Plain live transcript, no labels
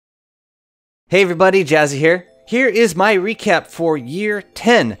Hey everybody, Jazzy here. Here is my recap for Year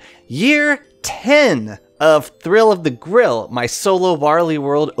 10. Year 10 of Thrill of the Grill, my solo barley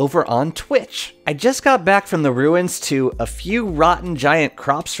world over on Twitch. I just got back from the ruins to a few rotten giant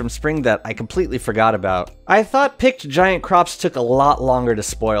crops from spring that I completely forgot about. I thought picked giant crops took a lot longer to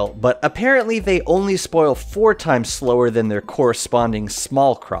spoil, but apparently they only spoil 4 times slower than their corresponding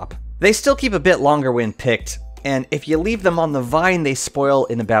small crop. They still keep a bit longer when picked, and if you leave them on the vine, they spoil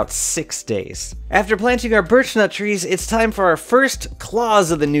in about 6 days. After planting our birch nut trees, it's time for our first Klaus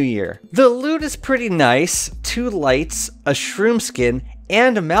of the new year. The loot is pretty nice: 2 lights, a shroom skin,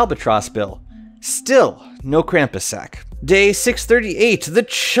 and a Malbatross bill. Still, no Krampus sack. Day 638, the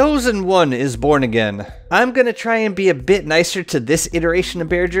Chosen One is born again. I'm gonna try and be a bit nicer to this iteration of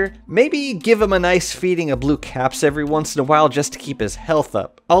Bearger. Maybe give him a nice feeding of blue caps every once in a while just to keep his health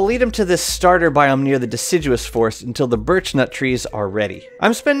up. I'll lead him to this starter biome near the deciduous forest until the birch nut trees are ready.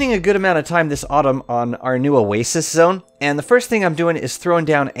 I'm spending a good amount of time this autumn on our new oasis zone, and the first thing I'm doing is throwing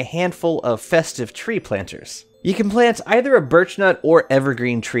down a handful of festive tree planters. You can plant either a birch nut or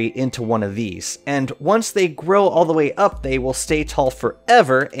evergreen tree into one of these, and once they grow all the way up, they will stay tall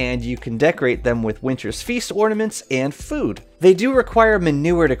forever, and you can decorate them with Winter's Feast ornaments and food. They do require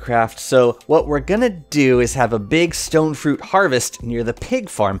manure to craft, so what we're gonna do is have a big stone fruit harvest near the pig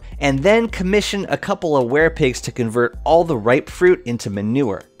farm, and then commission a couple of werepigs to convert all the ripe fruit into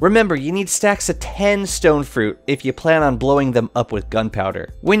manure. Remember, you need stacks of 10 stone fruit if you plan on blowing them up with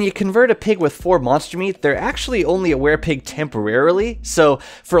gunpowder. When you convert a pig with 4 monster meat, they're actually only a werepig temporarily, so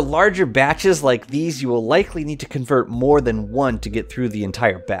for larger batches like these, you will likely need to convert more than 1 to get through the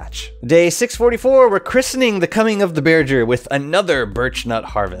entire batch. Day 644, we're christening the coming of the Bearger with another birch nut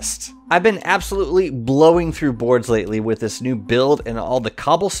harvest. I've been absolutely blowing through boards lately with this new build and all the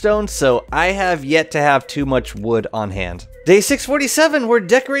cobblestone, so I have yet to have too much wood on hand. Day 647, we're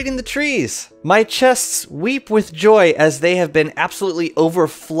decorating the trees. My chests weep with joy as they have been absolutely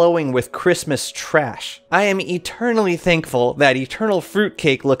overflowing with Christmas trash. I am eternally thankful that Eternal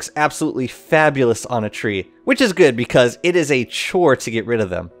Fruitcake looks absolutely fabulous on a tree, which is good because it is a chore to get rid of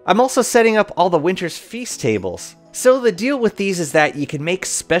them. I'm also setting up all the Winter's Feast tables. So the deal with these is that you can make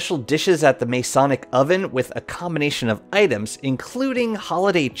special dishes at the Masonic oven with a combination of items, including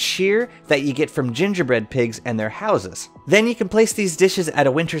holiday cheer that you get from gingerbread pigs and their houses. Then you can place these dishes at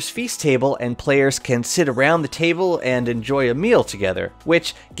a Winter's Feast table and players can sit around the table and enjoy a meal together,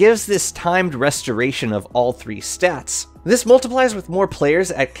 which gives this timed restoration of all 3 stats. This multiplies with more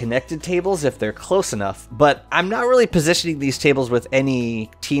players at connected tables if they're close enough, but I'm not really positioning these tables with any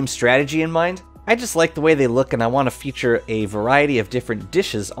team strategy in mind. I just like the way they look and I want to feature a variety of different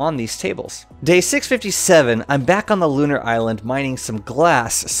dishes on these tables. Day 657, I'm back on the lunar island mining some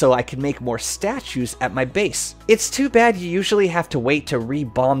glass so I can make more statues at my base. It's too bad you usually have to wait to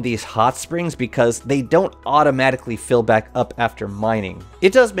re-bomb these hot springs because they don't automatically fill back up after mining.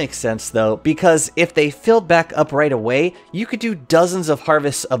 It does make sense though, because if they filled back up right away, you could do dozens of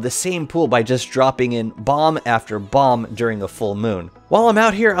harvests of the same pool by just dropping in bomb after bomb during a full moon. While I'm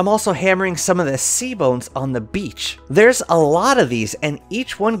out here, I'm also hammering some of the sea bones on the beach. There's a lot of these, and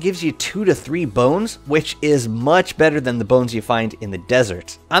each one gives you 2 to 3 bones, which is much better than the bones you find in the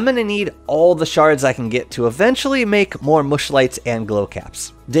desert. I'm gonna need all the shards I can get to eventually make more mushlights and glow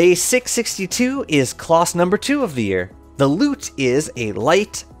caps. Day 662 is Klaus number 2 of the year. The loot is a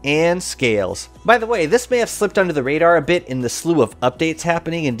light and scales. By the way, this may have slipped under the radar a bit in the slew of updates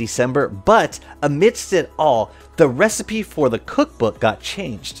happening in December, but amidst it all, the recipe for the cookbook got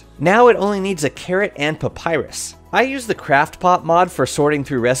changed. Now it only needs a carrot and papyrus. I use the crockpot mod for sorting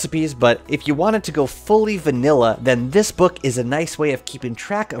through recipes, but if you wanted to go fully vanilla, then this book is a nice way of keeping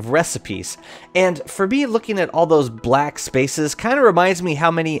track of recipes. And for me, looking at all those black spaces kind of reminds me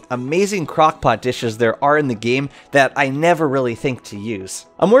how many amazing crockpot dishes there are in the game that I never really think to use.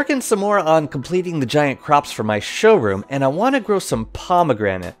 I'm working some more on completing the giant crops for my showroom, and I want to grow some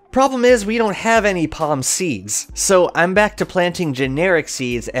pomegranate. Problem is, we don't have any palm seeds, so I'm back to planting generic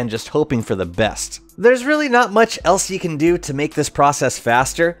seeds and just hoping for the best. There's really not much else you can do to make this process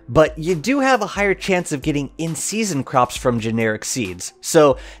faster, but you do have a higher chance of getting in-season crops from generic seeds,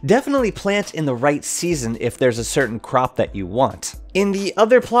 so definitely plant in the right season if there's a certain crop that you want. In the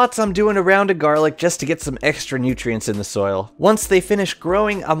other plots, I'm doing a round of garlic just to get some extra nutrients in the soil. Once they finish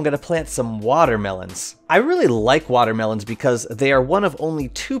growing, I'm gonna plant some watermelons. I really like watermelons because they are one of only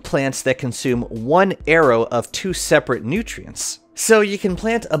 2 plants that consume 1 arrow of 2 separate nutrients. So you can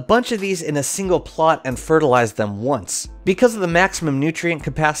plant a bunch of these in a single plot and fertilize them once. Because of the maximum nutrient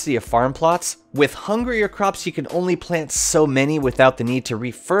capacity of farm plots, with hungrier crops you can only plant so many without the need to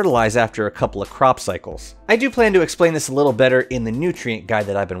refertilize after a couple of crop cycles. I do plan to explain this a little better in the nutrient guide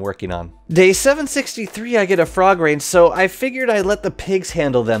that I've been working on. Day 763 I get a frog range, so I figured I'd let the pigs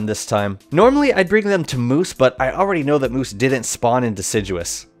handle them this time. Normally I'd bring them to moose, but I already know that moose didn't spawn in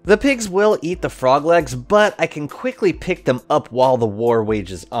deciduous. The pigs will eat the frog legs, but I can quickly pick them up while the war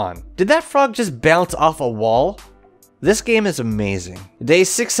wages on. Did that frog just bounce off a wall? This game is amazing. Day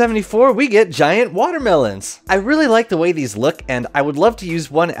 674, we get giant watermelons. I really like the way these look, and I would love to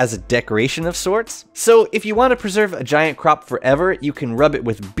use one as a decoration of sorts. So if you want to preserve a giant crop forever, you can rub it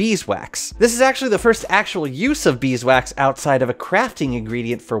with beeswax. This is actually the first actual use of beeswax outside of a crafting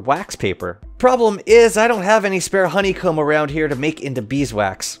ingredient for wax paper. Problem is, I don't have any spare honeycomb around here to make into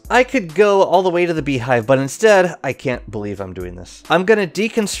beeswax. I could go all the way to the beehive, but instead, I can't believe I'm doing this. I'm gonna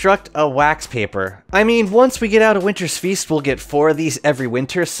deconstruct a wax paper. I mean, once we get out of Winter's Feast, we'll get 4 of these every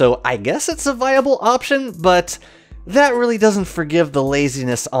winter, so I guess it's a viable option, but that really doesn't forgive the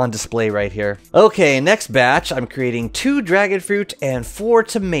laziness on display right here. Okay, next batch, I'm creating 2 dragon fruit and 4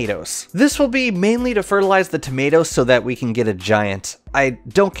 tomatoes. This will be mainly to fertilize the tomatoes so that we can get a giant. I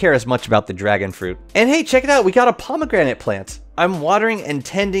don't care as much about the dragon fruit. And hey, check it out, we got a pomegranate plant. I'm watering and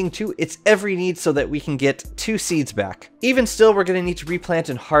tending to its every need so that we can get 2 seeds back. Even still, we're gonna need to replant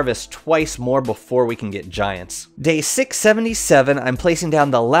and harvest twice more before we can get giants. Day 677, I'm placing down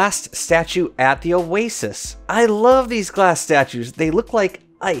the last statue at the oasis. I love these glass statues. They look like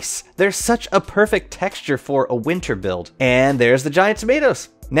ice. They're such a perfect texture for a winter build. And there's the giant tomatoes.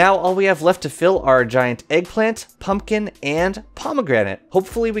 Now all we have left to fill are giant eggplant, pumpkin, and pomegranate.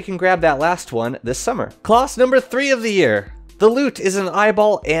 Hopefully we can grab that last one this summer. Klaus number 3 of the year. The loot is an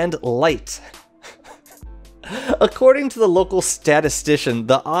eyeball and light. According to the local statistician,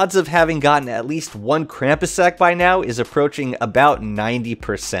 the odds of having gotten at least 1 Krampus sack by now is approaching about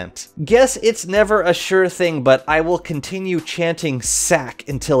 90%. Guess it's never a sure thing, but I will continue chanting sack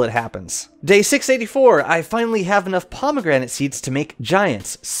until it happens. Day 684, I finally have enough pomegranate seeds to make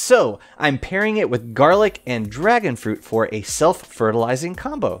giants, so I'm pairing it with garlic and dragon fruit for a self-fertilizing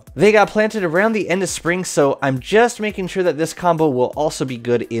combo. They got planted around the end of spring, so I'm just making sure that this combo will also be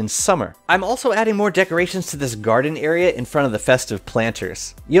good in summer. I'm also adding more decorations to this garden area in front of the festive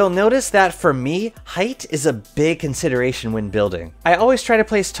planters. You'll notice that for me, height is a big consideration when building. I always try to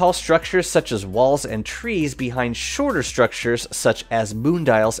place tall structures such as walls and trees behind shorter structures such as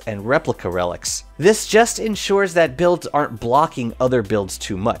moondials and replica relics. This just ensures that builds aren't blocking other builds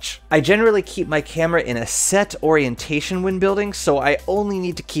too much. I generally keep my camera in a set orientation when building, so I only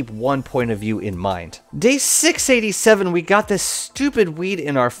need to keep one point of view in mind. Day 687, we got this stupid weed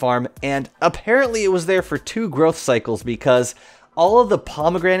in our farm, and apparently it was there for 2 growth cycles because all of the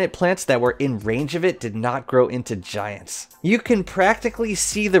pomegranate plants that were in range of it did not grow into giants. You can practically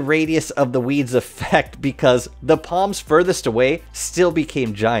see the radius of the weed's effect because the palms furthest away still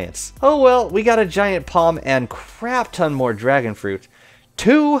became giants. Oh well, we got a giant palm and crap ton more dragon fruit.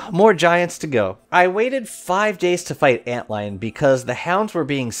 2 more giants to go. I waited 5 days to fight Antlion because the hounds were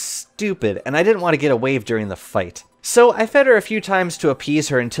being stupid and I didn't want to get a wave during the fight. So I fed her a few times to appease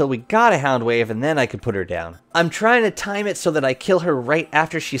her until we got a hound wave and then I could put her down. I'm trying to time it so that I kill her right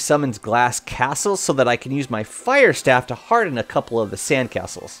after she summons glass castles so that I can use my fire staff to harden a couple of the sand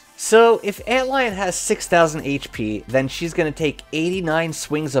castles. So if Antlion has 6000 HP, then she's gonna take 89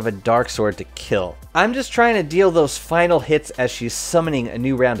 swings of a dark sword to kill. I'm just trying to deal those final hits as she's summoning a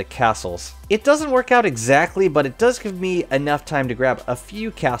new round of castles. It doesn't work out exactly, but it does give me enough time to grab a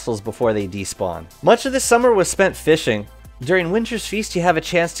few castles before they despawn. Much of this summer was spent fishing. During Winter's Feast, you have a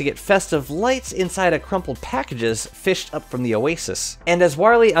chance to get festive lights inside of crumpled packages fished up from the oasis. And as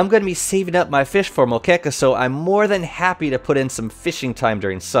Warley, I'm going to be saving up my fish for Mokeka, so I'm more than happy to put in some fishing time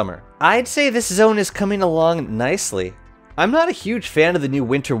during summer. I'd say this zone is coming along nicely. I'm not a huge fan of the new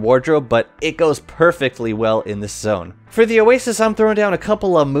winter wardrobe, but it goes perfectly well in this zone. For the oasis, I'm throwing down a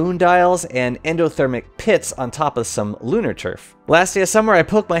couple of moon dials and endothermic pits on top of some lunar turf. Last day of summer, I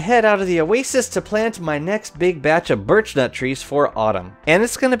poked my head out of the oasis to plant my next big batch of birch nut trees for autumn. And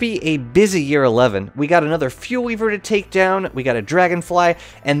it's going to be a busy year 11. We got another fuel weaver to take down, we got a dragonfly,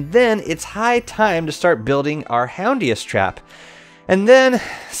 and then it's high time to start building our houndiest trap. And then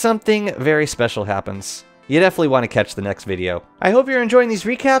something very special happens. You definitely want to catch the next video. I hope you're enjoying these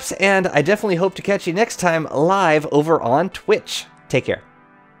recaps, and I definitely hope to catch you next time live over on Twitch. Take care.